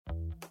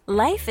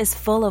Life is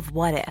full of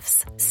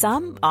what-ifs.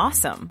 Some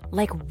awesome,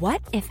 like what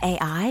if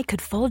AI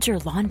could fold your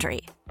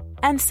laundry?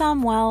 And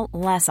some, well,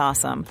 less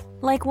awesome,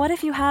 like what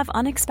if you have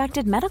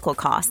unexpected medical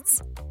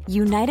costs?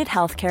 United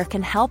Healthcare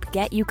can help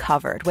get you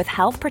covered with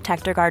Health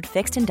Protector Guard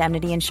fixed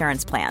indemnity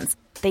insurance plans.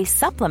 They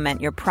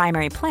supplement your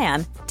primary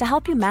plan to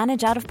help you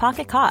manage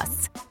out-of-pocket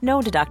costs.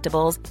 No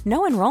deductibles,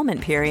 no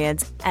enrollment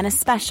periods, and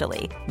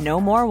especially no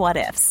more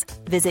what-ifs.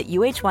 Visit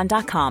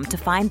uh1.com to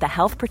find the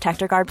Health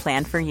Protector Guard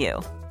plan for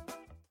you.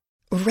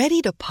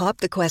 Ready to pop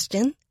the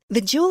question?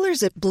 The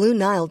jewelers at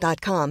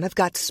BlueNile.com have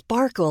got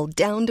sparkle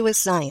down to a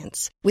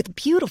science with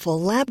beautiful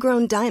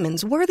lab-grown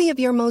diamonds worthy of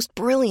your most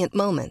brilliant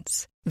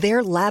moments.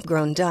 Their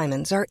lab-grown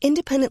diamonds are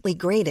independently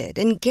graded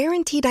and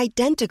guaranteed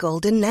identical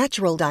to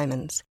natural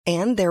diamonds,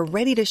 and they're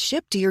ready to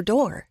ship to your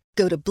door.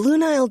 Go to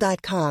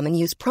BlueNile.com and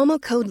use promo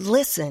code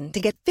LISTEN to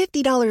get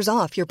 $50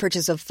 off your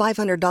purchase of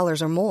 $500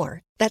 or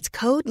more. That's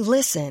code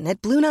LISTEN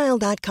at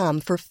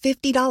BlueNile.com for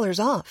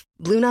 $50 off.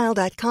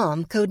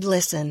 BlueNile.com, code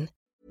LISTEN.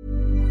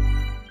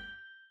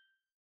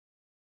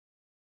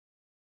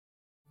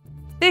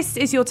 This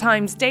is your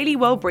Times Daily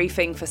World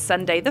Briefing for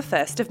Sunday the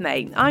 1st of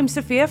May. I'm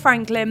Sophia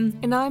Franklin.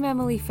 And I'm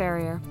Emily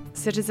Ferrier.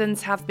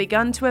 Citizens have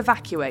begun to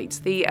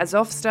evacuate the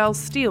Azovstal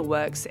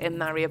steelworks in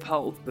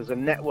Mariupol. There's a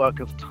network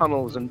of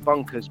tunnels and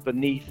bunkers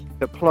beneath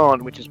the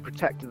plant which has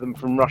protected them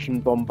from Russian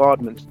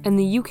bombardment. And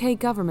the UK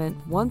government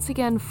once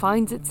again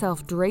finds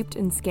itself draped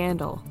in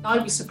scandal.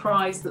 I'd be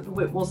surprised that the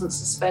whip wasn't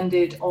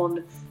suspended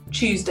on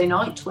Tuesday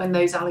night when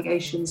those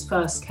allegations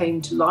first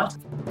came to light.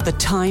 The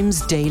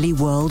Times Daily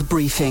World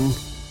Briefing.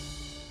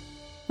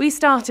 We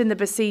start in the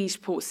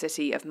besieged port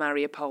city of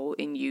Mariupol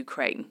in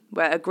Ukraine,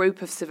 where a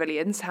group of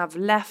civilians have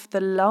left the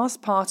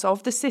last part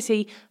of the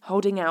city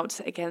holding out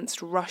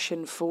against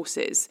Russian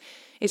forces.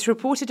 It's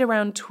reported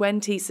around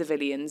 20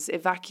 civilians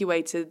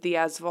evacuated the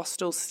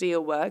Azovstal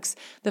steelworks,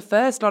 the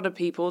first lot of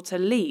people to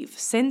leave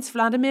since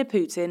Vladimir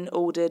Putin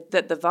ordered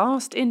that the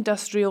vast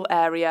industrial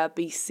area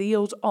be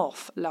sealed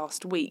off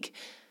last week.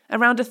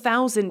 Around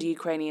 1,000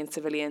 Ukrainian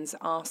civilians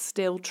are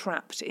still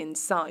trapped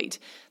inside.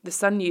 The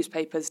Sun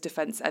newspaper's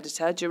defense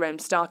editor, Jerome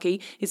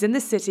Starkey, is in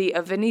the city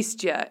of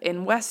Vinnytsia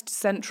in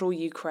west-central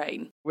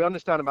Ukraine. We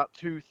understand about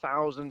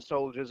 2,000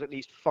 soldiers, at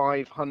least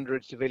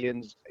 500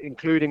 civilians,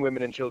 including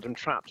women and children,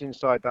 trapped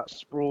inside that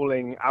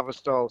sprawling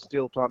Azovstal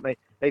steel plant.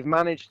 They've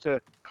managed to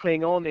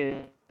cling on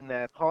in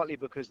there, partly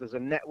because there's a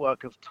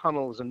network of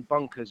tunnels and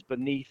bunkers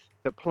beneath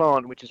the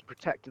plant which has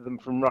protected them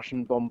from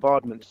Russian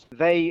bombardments.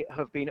 They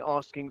have been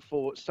asking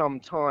for some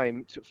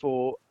time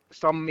for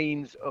some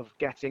means of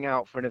getting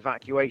out for an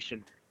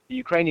evacuation. The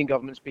Ukrainian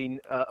government's been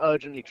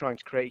urgently trying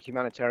to create a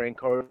humanitarian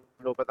corridor,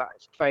 but that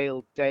has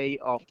failed day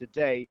after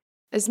day.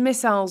 As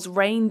missiles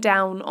rain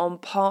down on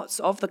parts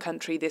of the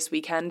country this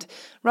weekend,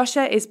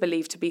 Russia is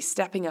believed to be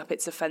stepping up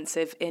its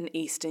offensive in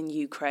eastern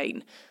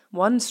Ukraine.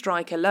 One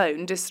strike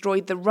alone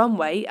destroyed the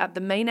runway at the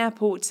main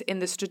airport in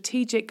the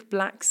strategic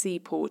Black Sea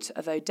port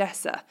of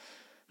Odessa.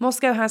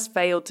 Moscow has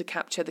failed to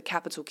capture the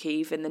capital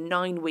Kyiv in the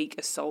 9-week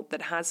assault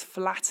that has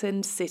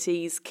flattened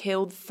cities,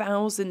 killed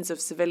thousands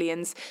of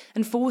civilians,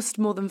 and forced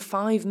more than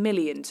 5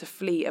 million to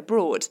flee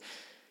abroad.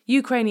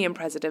 Ukrainian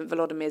President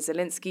Volodymyr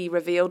Zelensky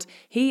revealed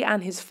he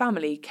and his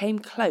family came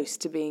close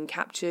to being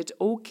captured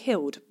or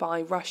killed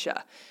by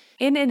Russia.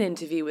 In an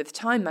interview with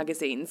Time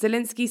magazine,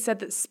 Zelensky said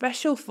that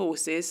special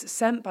forces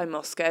sent by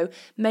Moscow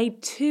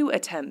made 2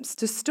 attempts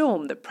to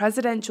storm the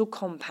presidential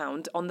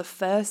compound on the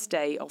first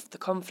day of the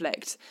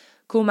conflict.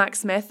 Cormac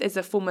Smith is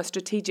a former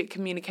strategic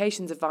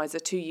communications advisor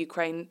to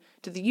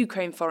the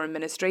Ukraine Foreign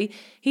Ministry.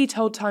 He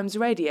told Times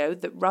Radio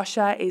that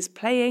Russia is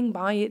playing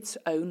by its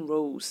own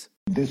rules.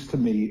 This to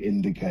me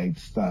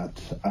indicates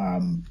that,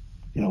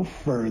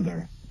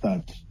 further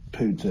that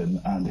Putin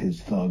and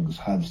his thugs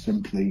have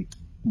simply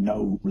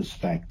no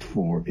respect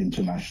for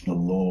international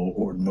law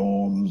or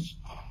norms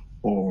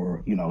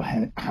or,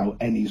 how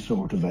any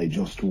sort of a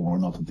just war,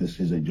 not that this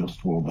is a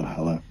just war, but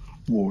how a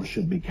war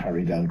should be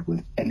carried out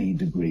with any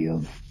degree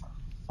of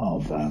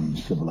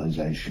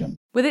civilization.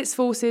 With its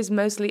forces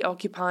mostly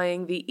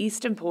occupying the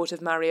eastern port of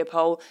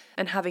Mariupol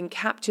and having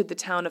captured the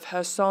town of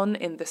Kherson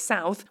in the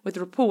south, with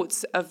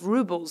reports of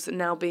rubles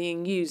now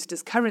being used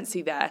as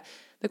currency there,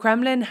 the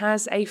Kremlin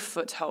has a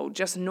foothold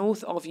just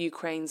north of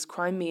Ukraine's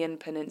Crimean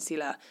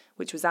Peninsula,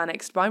 which was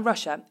annexed by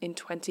Russia in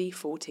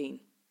 2014.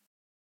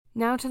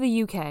 Now to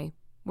the UK,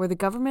 where the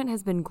government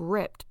has been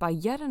gripped by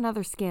yet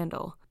another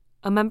scandal.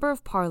 A member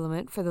of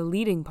Parliament for the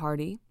leading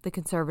party, the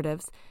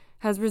Conservatives,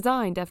 has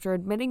resigned after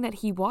admitting that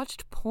he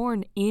watched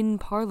porn in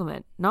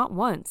Parliament, not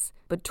once,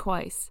 but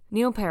twice.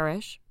 Neil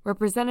Parish,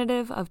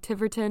 representative of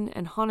Tiverton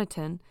and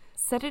Honiton,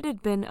 said it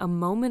had been a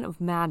moment of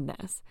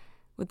madness,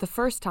 with the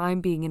first time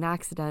being an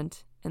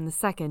accident and the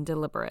second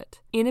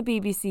deliberate. In a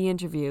BBC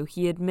interview,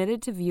 he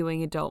admitted to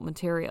viewing adult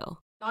material.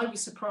 I'd be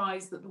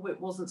surprised that the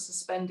whip wasn't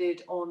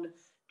suspended on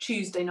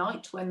Tuesday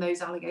night when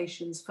those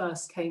allegations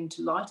first came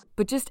to light.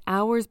 But just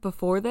hours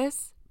before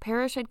this,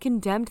 Parish had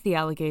condemned the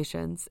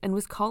allegations and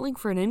was calling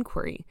for an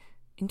inquiry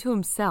into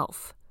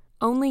himself.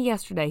 Only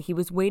yesterday he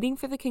was waiting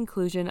for the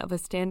conclusion of a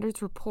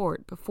standards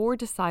report before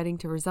deciding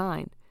to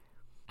resign.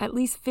 At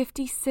least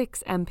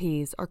 56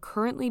 MPs are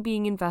currently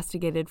being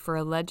investigated for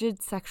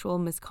alleged sexual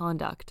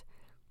misconduct.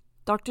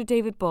 Dr.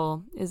 David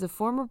Bull is a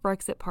former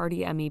Brexit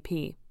Party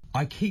MEP.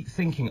 I keep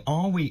thinking,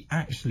 are we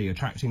actually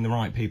attracting the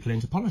right people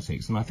into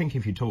politics? And I think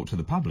if you talk to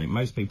the public,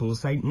 most people will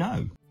say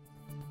no.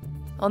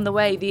 On the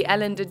way, the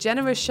Ellen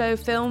DeGeneres Show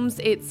films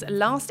its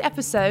last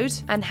episode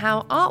and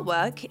how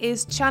artwork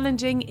is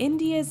challenging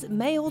India's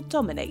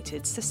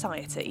male-dominated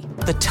society.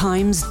 The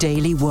Times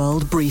Daily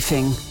World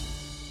Briefing.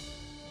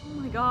 Oh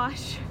my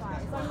gosh.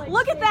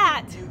 Look at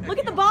that! Look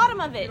at the bottom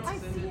of it!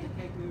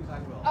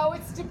 Oh,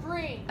 it's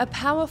debris. A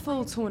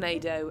powerful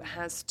tornado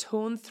has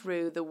torn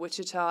through the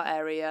Wichita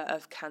area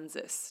of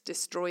Kansas,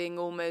 destroying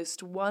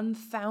almost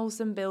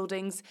 1,000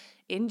 buildings,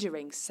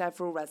 injuring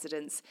several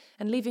residents,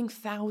 and leaving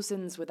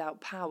thousands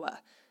without power.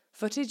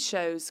 Footage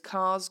shows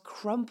cars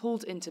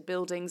crumpled into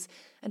buildings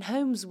and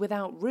homes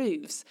without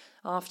roofs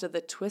after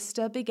the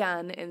twister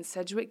began in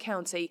Sedgwick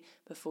County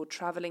before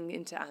traveling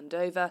into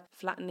Andover,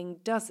 flattening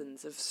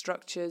dozens of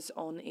structures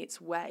on its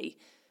way.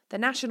 The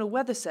National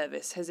Weather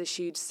Service has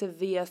issued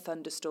severe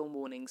thunderstorm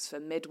warnings for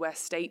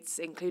Midwest states,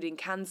 including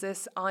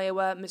Kansas,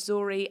 Iowa,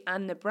 Missouri,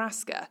 and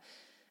Nebraska.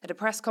 At a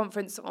press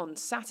conference on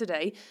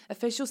Saturday,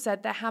 officials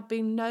said there have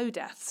been no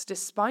deaths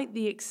despite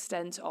the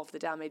extent of the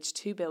damage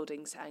to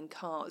buildings and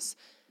cars.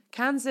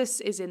 Kansas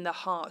is in the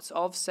heart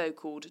of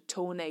so-called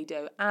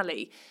Tornado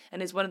Alley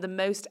and is one of the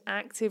most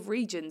active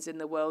regions in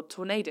the world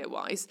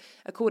tornado-wise.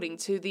 According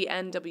to the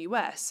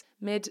NWS,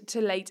 mid to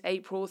late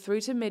April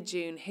through to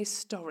mid-June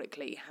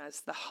historically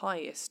has the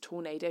highest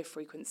tornado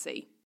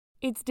frequency.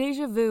 It's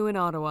déjà vu in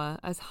Ottawa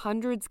as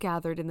hundreds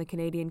gathered in the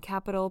Canadian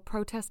capital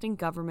protesting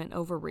government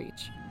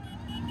overreach.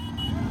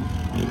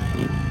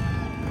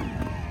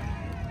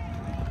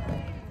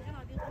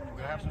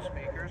 We have some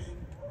speakers.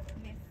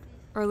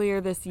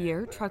 Earlier this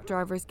year, truck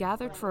drivers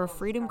gathered for a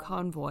freedom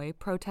convoy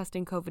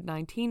protesting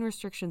COVID-19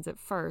 restrictions at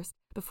first,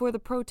 before the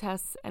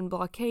protests and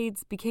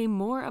blockades became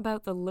more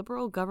about the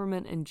Liberal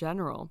government in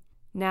general.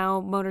 Now,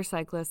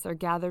 motorcyclists are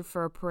gathered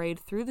for a parade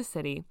through the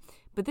city,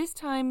 but this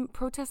time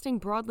protesting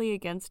broadly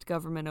against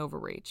government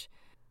overreach.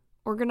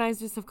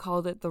 Organizers have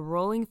called it the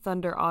Rolling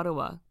Thunder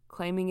Ottawa,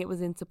 claiming it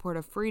was in support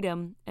of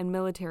freedom and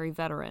military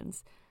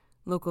veterans.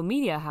 Local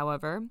media,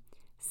 however,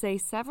 say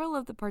several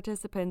of the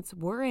participants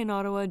were in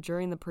Ottawa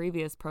during the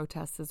previous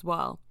protests as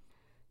well.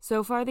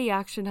 So far, the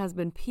action has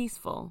been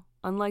peaceful,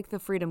 unlike the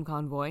Freedom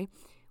Convoy,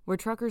 where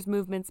truckers'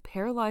 movements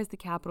paralyzed the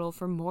capital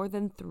for more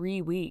than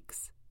 3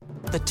 weeks.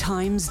 The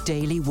Times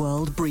Daily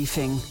World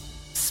Briefing.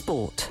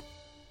 Sport.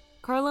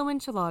 Carlo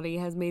Ancelotti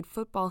has made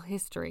football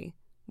history.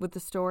 With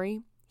the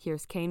story,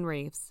 here's Kane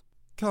Reeves.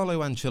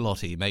 Carlo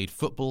Ancelotti made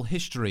football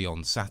history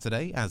on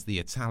Saturday as the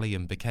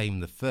Italian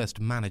became the first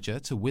manager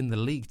to win the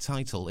league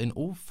title in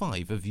all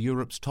 5 of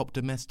Europe's top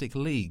domestic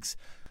leagues.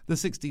 The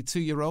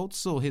 62-year-old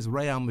saw his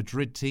Real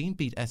Madrid team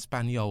beat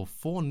Espanyol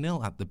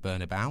 4-0 at the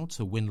Bernabeu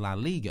to win La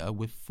Liga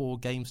with 4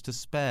 games to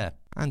spare.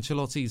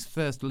 Ancelotti's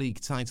first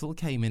league title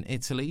came in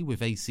Italy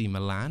with AC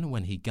Milan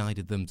when he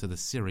guided them to the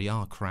Serie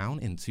A crown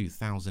in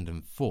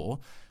 2004.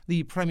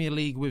 The Premier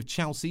League with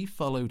Chelsea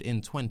followed in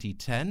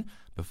 2010,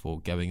 before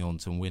going on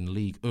to win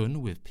Ligue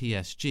 1 with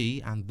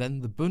PSG and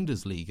then the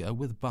Bundesliga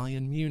with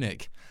Bayern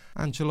Munich.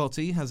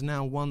 Ancelotti has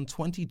now won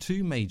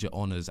 22 major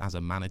honours as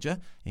a manager,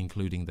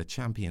 including the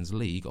Champions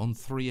League on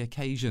 3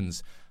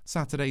 occasions.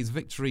 Saturday's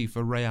victory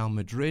for Real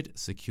Madrid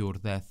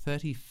secured their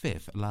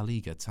 35th La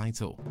Liga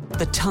title.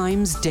 The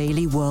Times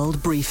Daily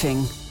World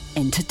Briefing.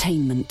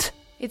 Entertainment.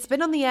 It's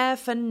been on the air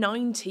for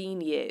 19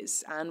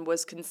 years and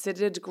was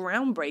considered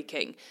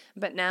groundbreaking,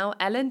 but now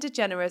Ellen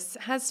DeGeneres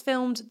has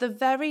filmed the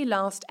very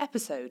last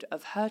episode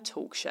of her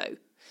talk show.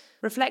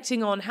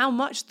 Reflecting on how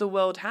much the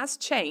world has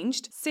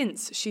changed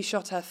since she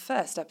shot her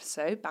first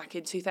episode back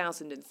in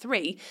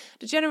 2003,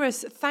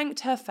 DeGeneres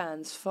thanked her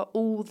fans for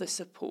all the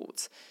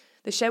support.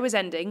 The show is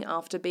ending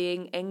after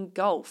being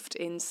engulfed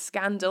in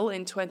scandal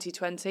in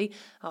 2020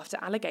 after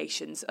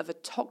allegations of a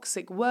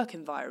toxic work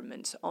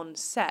environment on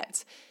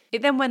set.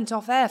 It then went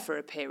off air for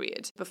a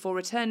period before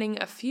returning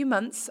a few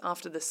months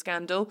after the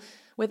scandal,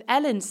 with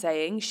Ellen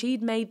saying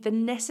she'd made the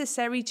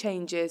necessary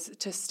changes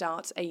to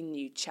start a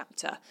new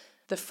chapter.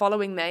 The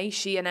following May,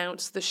 she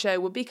announced the show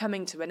would be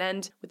coming to an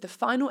end, with the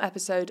final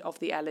episode of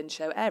The Ellen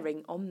Show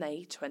airing on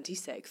May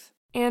 26th.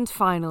 And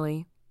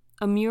finally,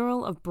 a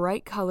mural of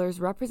bright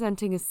colors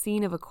representing a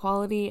scene of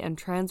equality and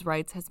trans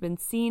rights has been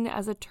seen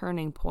as a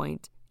turning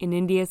point in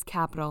India's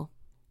capital.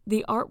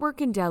 The artwork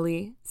in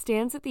Delhi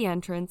stands at the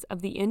entrance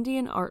of the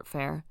Indian Art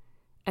Fair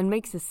and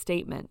makes a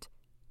statement,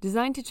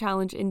 designed to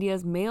challenge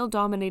India's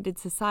male-dominated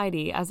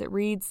society as it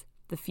reads,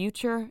 "The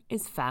future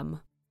is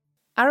femme."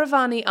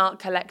 Aravani Art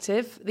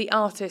Collective, the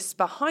artists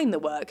behind the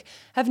work,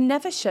 have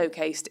never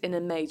showcased in a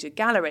major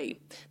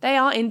gallery. They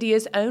are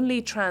India's only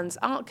trans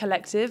art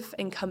collective,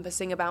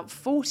 encompassing about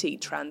 40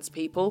 trans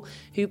people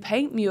who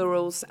paint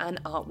murals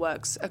and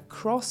artworks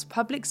across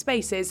public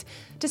spaces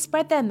to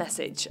spread their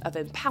message of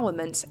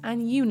empowerment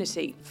and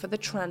unity for the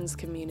trans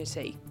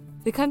community.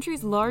 The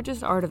country's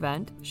largest art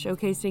event,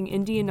 showcasing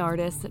Indian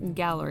artists and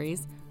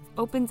galleries,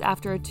 opens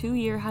after a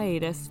 2-year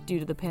hiatus due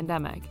to the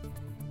pandemic.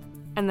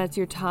 And that's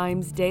your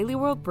Times Daily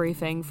World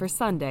Briefing for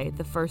Sunday,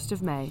 the 1st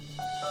of May.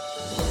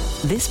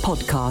 This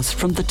podcast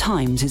from The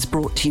Times is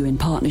brought to you in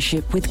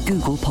partnership with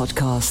Google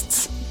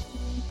Podcasts.